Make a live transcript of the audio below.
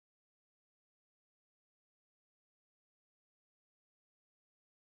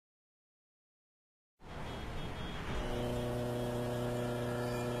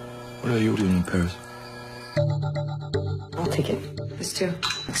What are you doing in Paris? I'll take it. This too.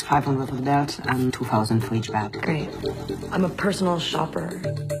 It's 500 for the belt and 2,000 for each bag. Great. I'm a personal shopper.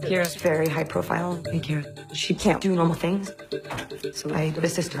 Kira's very high profile. Hey, Kira. She can't do normal things, so I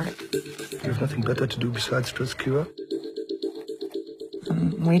assist her. You have nothing better to do besides dress Kira?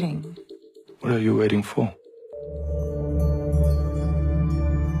 I'm waiting. What are you waiting for?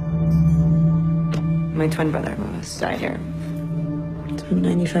 My twin brother was died here. It's been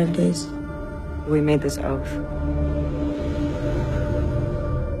 95 days. We made this oath.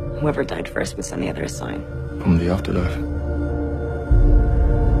 Whoever died first would send the other a sign. From the afterlife.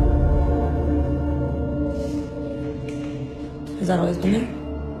 Has that always been there?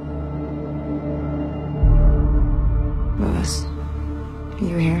 Louis,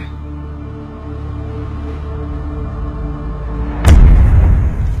 you here?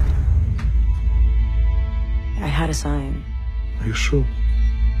 I had a sign. Are you sure?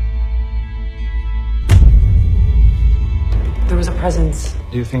 There was a presence.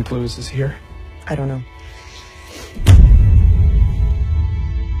 Do you think Louis is here? I don't know.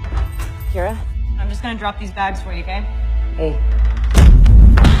 Kira? I'm just gonna drop these bags for you, okay? Hey.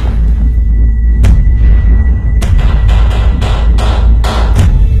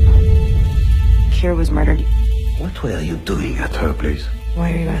 Kira was murdered. What were you doing at her place?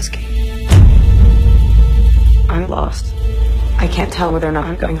 Why are you asking? I'm lost. I can't tell whether or not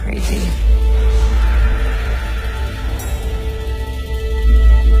I'm going crazy.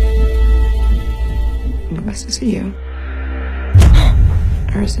 Louis, is it you?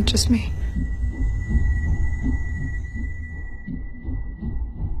 Or is it just me?